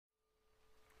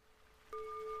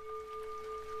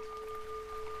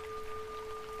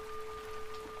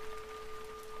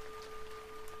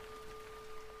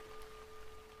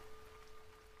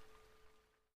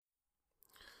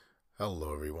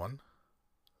Hello, everyone.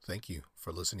 Thank you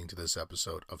for listening to this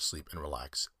episode of Sleep and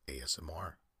Relax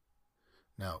ASMR.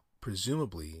 Now,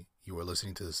 presumably, you are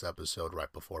listening to this episode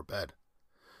right before bed,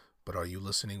 but are you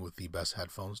listening with the best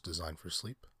headphones designed for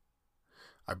sleep?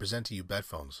 I present to you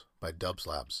Bedphones by Dubs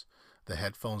Labs, the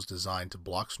headphones designed to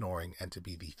block snoring and to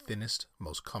be the thinnest,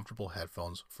 most comfortable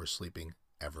headphones for sleeping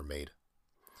ever made.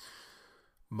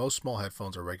 Most small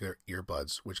headphones are regular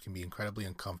earbuds, which can be incredibly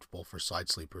uncomfortable for side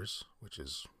sleepers, which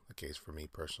is the case for me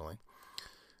personally,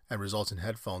 and results in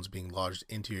headphones being lodged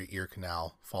into your ear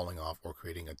canal, falling off, or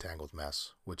creating a tangled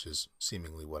mess, which is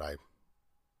seemingly what I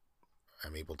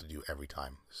am able to do every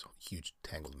time. This huge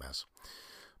tangled mess.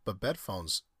 But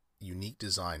Bedphones' unique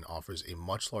design offers a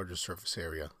much larger surface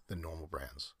area than normal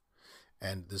brands.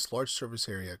 And this large surface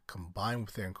area, combined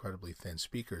with their incredibly thin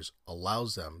speakers,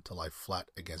 allows them to lie flat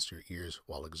against your ears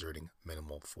while exerting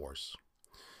minimal force.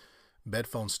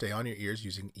 Bedphones stay on your ears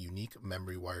using unique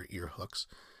memory wire ear hooks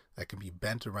that can be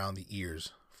bent around the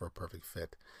ears for a perfect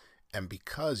fit. And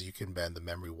because you can bend the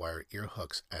memory wire ear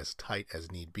hooks as tight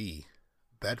as need be,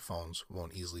 Bedphones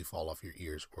won't easily fall off your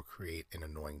ears or create an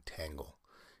annoying tangle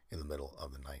in the middle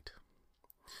of the night.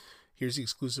 Here's the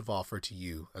exclusive offer to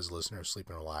you as a listener of Sleep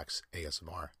and Relax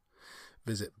ASMR.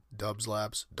 Visit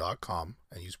dubslabs.com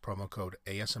and use promo code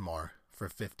ASMR for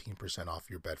 15% off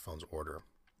your Bedphones order.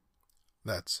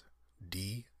 That's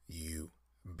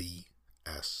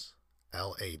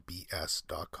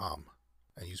dubslabs.com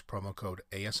and use promo code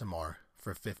ASMR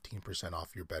for 15%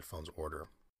 off your Bedphones order.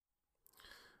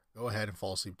 Go ahead and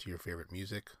fall asleep to your favorite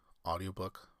music,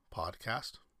 audiobook,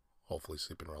 podcast, hopefully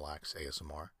Sleep and Relax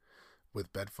ASMR,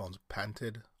 with Bedphones'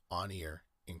 patented, on-ear,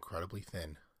 incredibly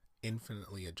thin,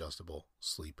 infinitely adjustable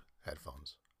sleep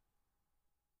headphones.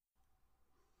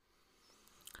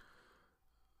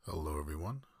 Hello,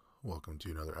 everyone. Welcome to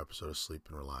another episode of Sleep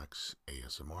and Relax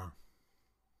ASMR.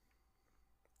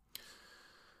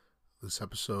 This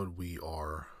episode, we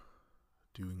are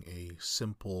doing a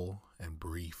simple and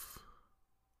brief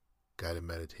guided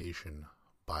meditation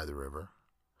by the river.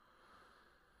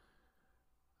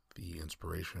 The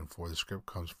inspiration for the script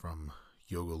comes from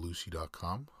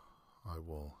yogolucy.com. I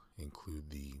will include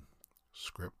the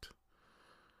script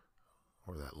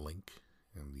or that link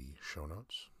in the show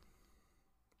notes.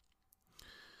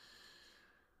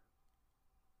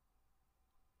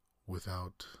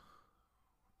 Without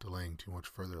delaying too much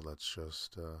further, let's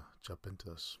just jump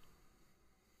into this.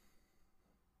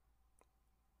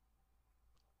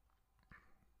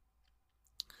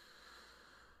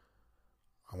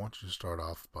 I want you to start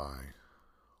off by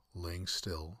laying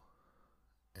still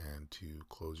and to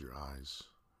close your eyes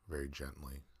very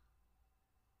gently.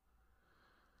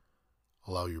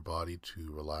 Allow your body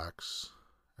to relax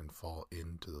and fall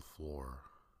into the floor.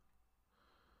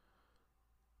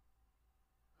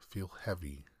 Feel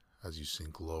heavy as you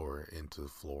sink lower into the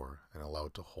floor and allow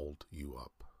it to hold you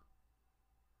up.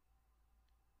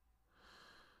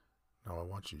 Now I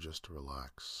want you just to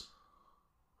relax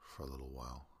for a little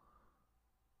while.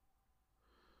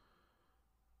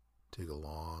 Take a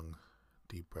long,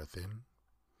 deep breath in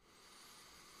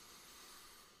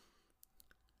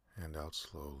and out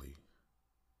slowly.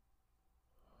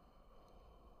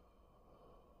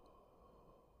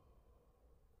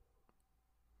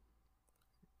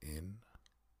 In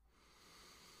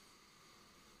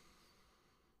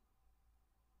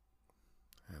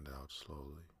and out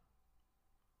slowly.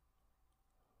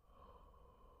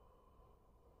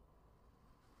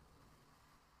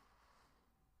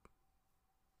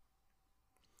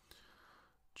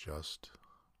 Just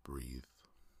breathe.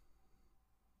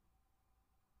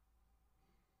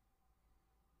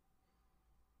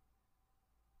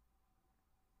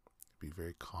 Be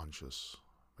very conscious,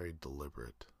 very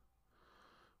deliberate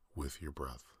with your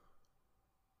breath.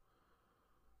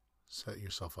 Set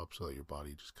yourself up so that your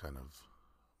body just kind of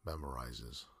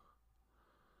memorizes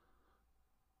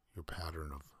your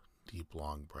pattern of deep,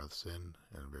 long breaths in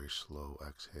and a very slow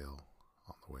exhale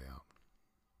on the way out.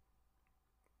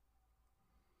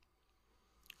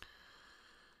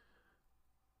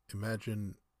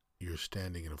 Imagine you're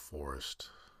standing in a forest,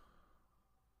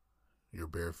 your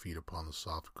bare feet upon the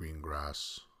soft green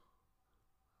grass.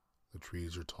 The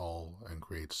trees are tall and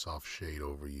create soft shade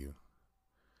over you.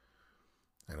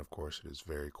 And of course, it is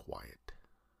very quiet.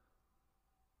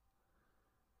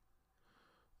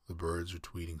 The birds are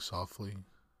tweeting softly,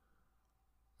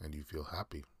 and you feel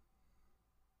happy.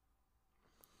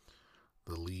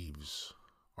 The leaves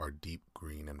are deep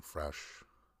green and fresh.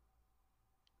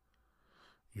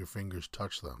 Your fingers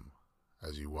touch them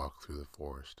as you walk through the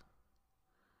forest.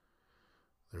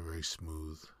 They're very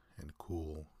smooth and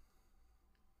cool.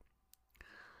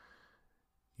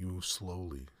 You move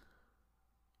slowly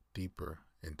deeper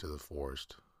into the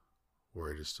forest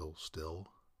where it is still still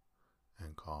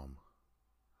and calm.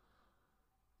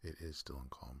 It is still and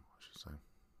calm, I should say.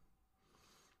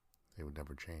 They would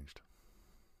never changed.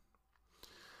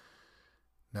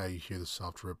 Now you hear the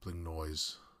soft rippling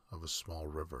noise of a small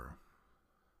river.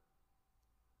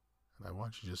 And I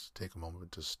want you just to take a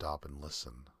moment to stop and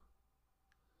listen.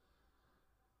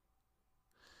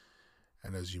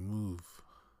 And as you move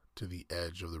to the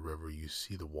edge of the river, you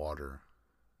see the water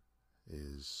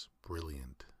is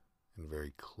brilliant and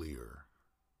very clear.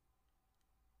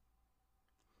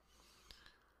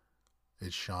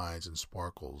 It shines and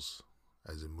sparkles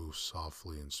as it moves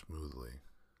softly and smoothly.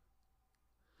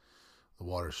 The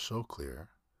water is so clear,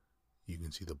 you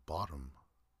can see the bottom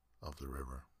of the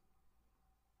river.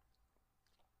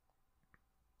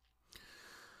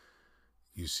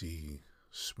 You see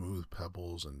smooth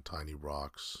pebbles and tiny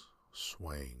rocks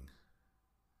swaying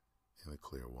in the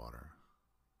clear water.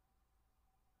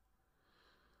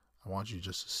 I want you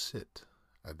just to sit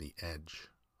at the edge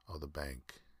of the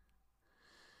bank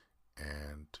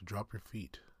and to drop your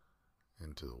feet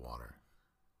into the water.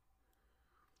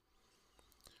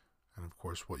 And of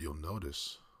course, what you'll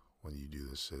notice when you do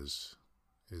this is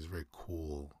it is very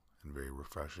cool and very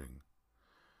refreshing.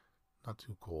 Not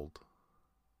too cold.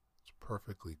 It's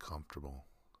perfectly comfortable.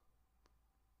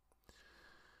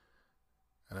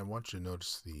 And I want you to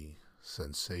notice the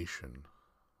sensation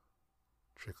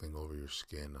trickling over your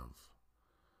skin of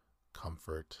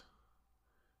comfort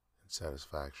and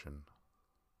satisfaction.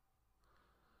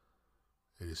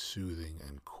 It is soothing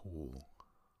and cool.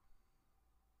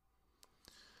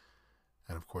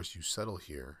 And of course, you settle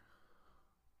here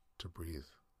to breathe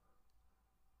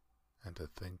and to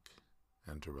think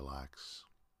and to relax.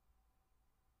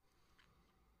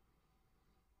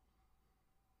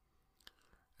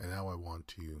 And now I want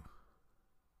to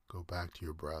go back to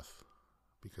your breath,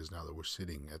 because now that we're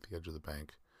sitting at the edge of the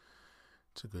bank,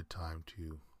 it's a good time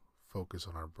to focus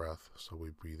on our breath. So we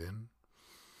breathe in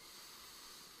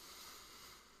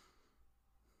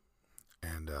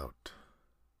and out.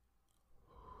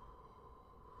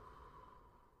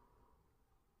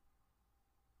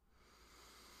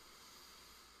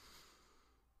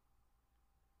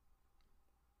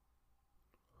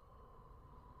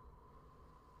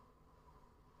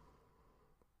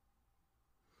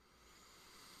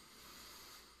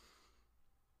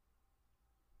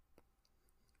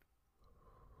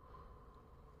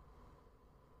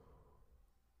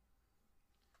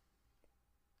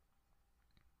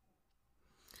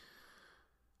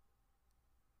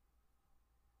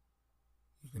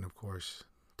 You can, of course,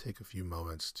 take a few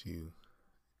moments to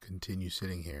continue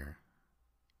sitting here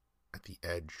at the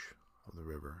edge of the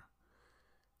river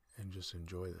and just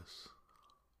enjoy this.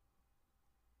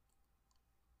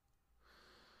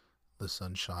 The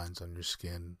sun shines on your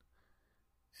skin,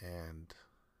 and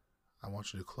I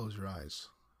want you to close your eyes.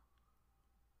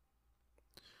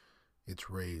 Its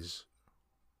rays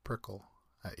prickle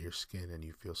at your skin and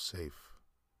you feel safe.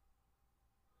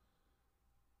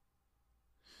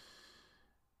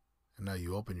 And now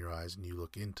you open your eyes and you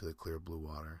look into the clear blue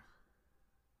water,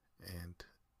 and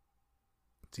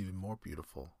it's even more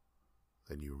beautiful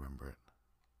than you remember it.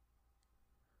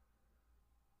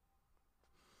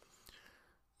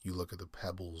 You look at the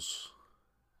pebbles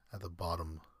at the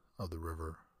bottom of the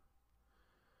river,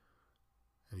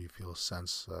 and you feel a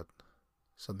sense that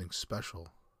something special,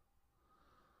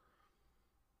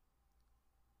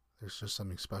 there's just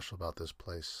something special about this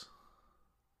place.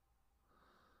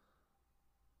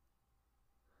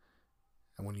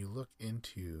 And when you look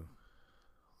into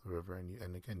the river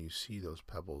and again you see those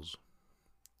pebbles,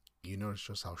 you notice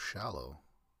just how shallow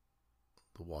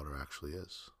the water actually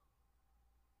is.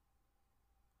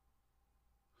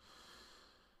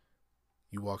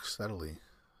 You walk steadily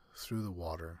through the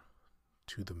water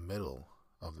to the middle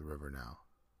of the river now.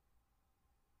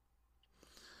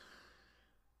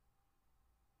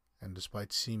 And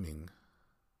despite seeming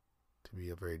to be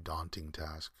a very daunting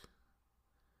task,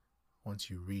 once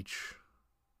you reach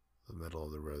the middle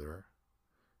of the river,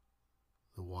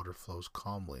 the water flows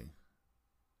calmly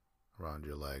around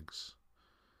your legs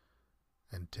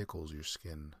and tickles your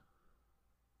skin.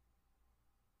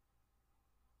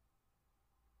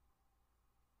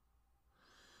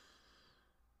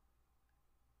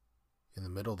 In the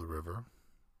middle of the river,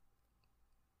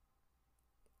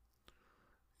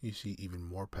 you see even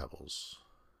more pebbles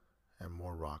and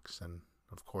more rocks, and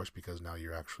of course, because now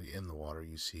you're actually in the water,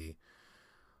 you see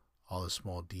all the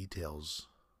small details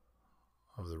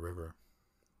of the river,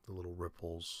 the little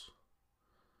ripples,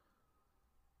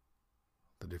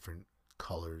 the different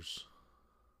colors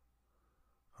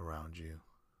around you.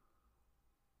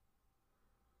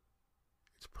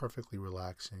 It's perfectly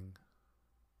relaxing,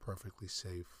 perfectly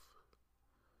safe,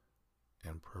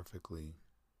 and perfectly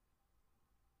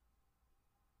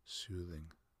soothing.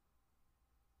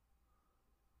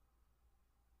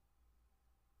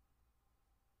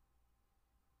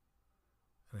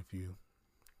 And if you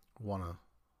want to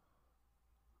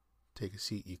take a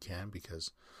seat, you can, because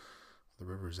the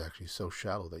river is actually so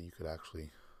shallow that you could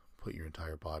actually put your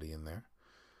entire body in there.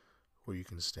 Or you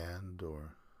can stand,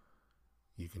 or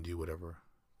you can do whatever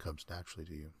comes naturally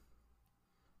to you.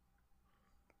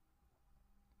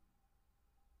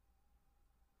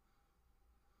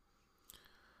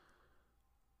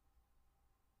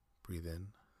 Breathe in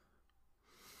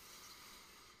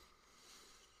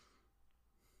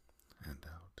and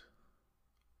out.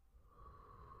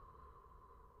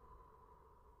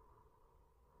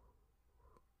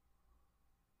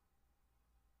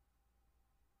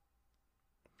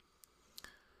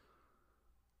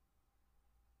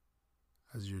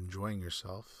 As you're enjoying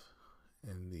yourself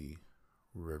in the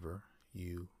river,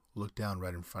 you look down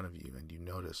right in front of you and you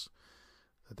notice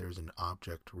that there's an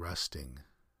object resting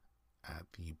at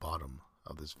the bottom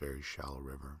of this very shallow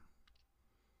river.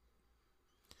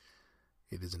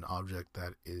 It is an object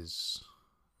that is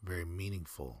very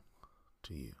meaningful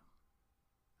to you.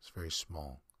 It's very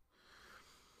small.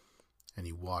 And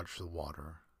you watch the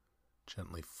water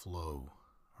gently flow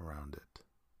around it.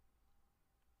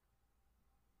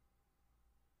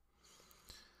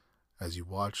 As you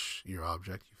watch your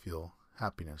object, you feel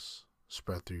happiness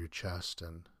spread through your chest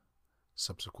and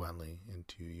subsequently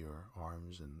into your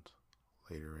arms and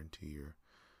later into your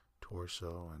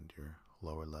torso and your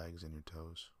lower legs and your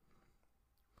toes.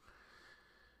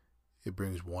 It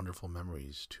brings wonderful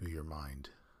memories to your mind.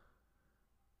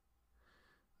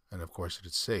 And of course, it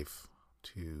is safe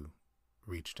to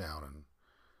reach down and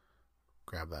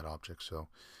grab that object. So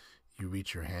you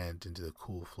reach your hand into the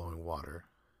cool flowing water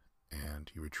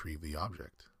and you retrieve the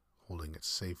object, holding it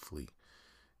safely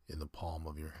in the palm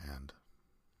of your hand.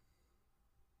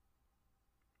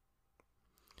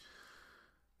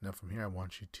 Now from here, I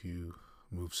want you to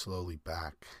move slowly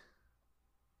back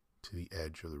to the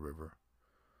edge of the river.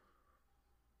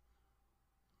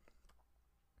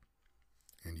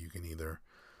 And you can either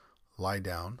lie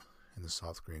down in the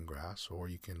soft green grass, or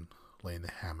you can lay in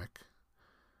the hammock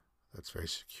that's very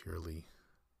securely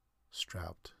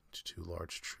strapped to two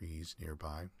large trees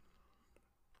nearby.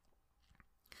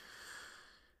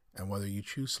 And whether you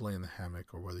choose to lay in the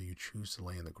hammock or whether you choose to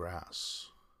lay in the grass,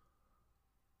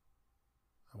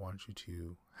 I want you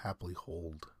to happily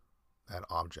hold that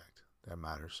object that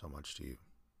matters so much to you.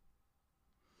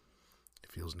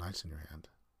 It feels nice in your hand.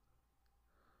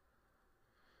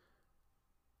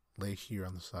 Lay here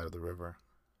on the side of the river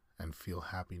and feel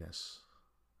happiness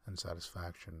and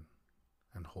satisfaction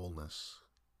and wholeness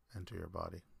enter your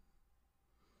body.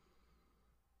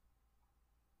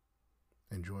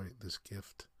 Enjoy this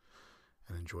gift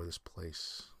and enjoy this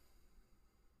place.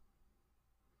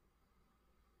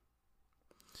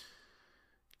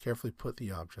 Carefully put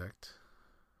the object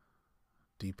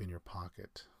deep in your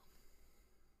pocket.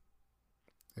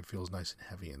 It feels nice and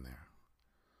heavy in there,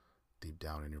 deep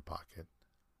down in your pocket.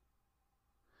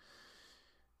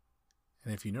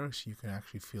 And if you notice, you can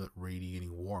actually feel it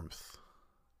radiating warmth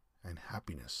and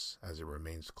happiness as it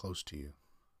remains close to you.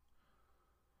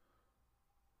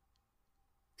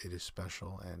 It is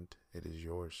special and it is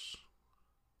yours.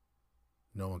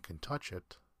 No one can touch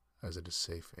it as it is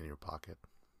safe in your pocket.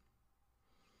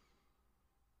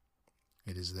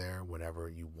 It is there whenever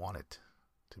you want it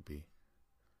to be.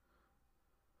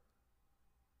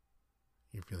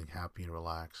 You're feeling happy and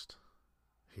relaxed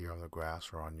here on the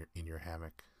grass or in your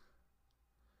hammock.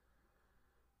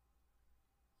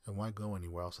 And why go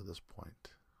anywhere else at this point?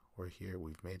 We're here,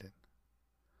 we've made it.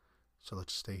 So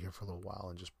let's stay here for a little while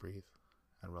and just breathe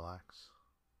and relax.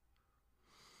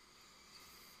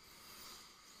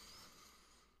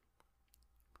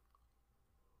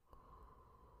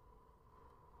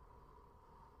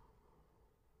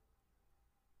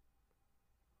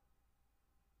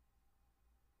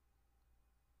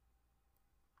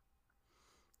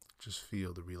 Just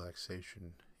feel the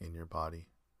relaxation in your body.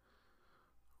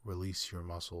 Release your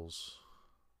muscles.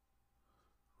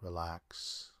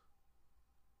 Relax.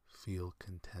 Feel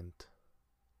content.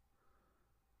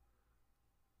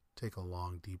 Take a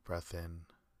long, deep breath in.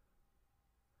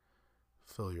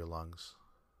 Fill your lungs.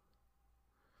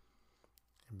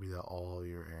 And breathe out all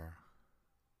your air.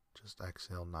 Just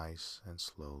exhale nice and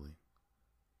slowly.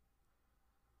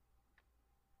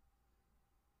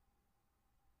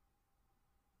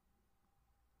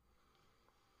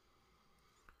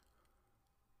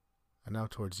 And now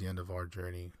towards the end of our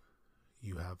journey,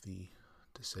 you have the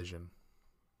decision.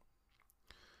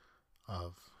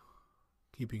 of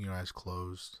keeping your eyes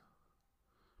closed,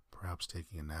 perhaps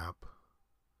taking a nap,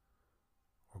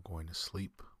 or going to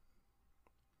sleep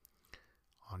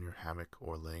on your hammock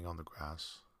or laying on the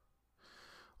grass.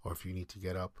 Or if you need to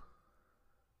get up,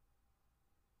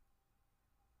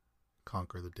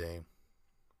 conquer the day,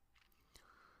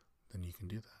 then you can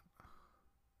do that.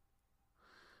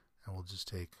 And we'll just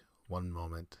take one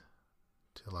moment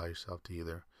to allow yourself to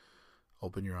either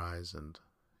open your eyes and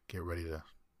get ready to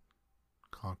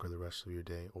conquer the rest of your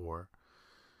day, or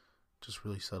just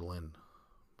really settle in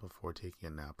before taking a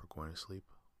nap or going to sleep.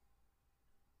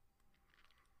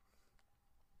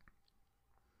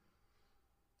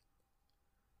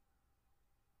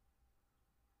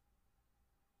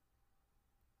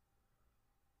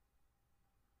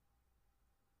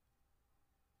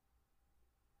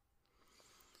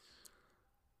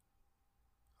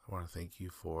 I want to thank you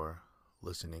for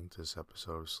listening to this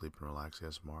episode of Sleep and Relax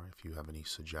ASMR. If you have any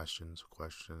suggestions,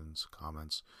 questions,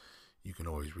 comments, you can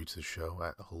always reach the show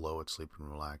at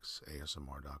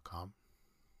hello@sleepandrelaxasmr.com.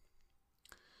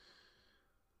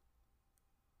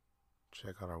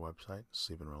 Check out our website,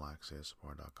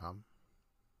 sleepandrelaxasmr.com.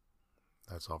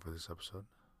 That's all for this episode.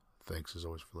 Thanks as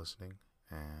always for listening,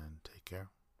 and take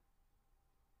care.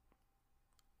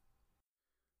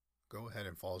 Go ahead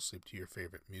and fall asleep to your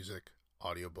favorite music,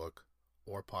 audiobook,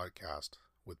 or podcast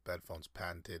with Bedphone's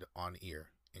patented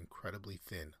on-ear, incredibly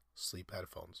thin sleep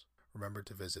headphones. Remember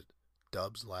to visit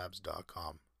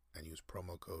dubslabs.com and use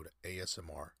promo code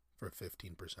ASMR for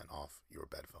 15% off your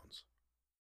Bedphones.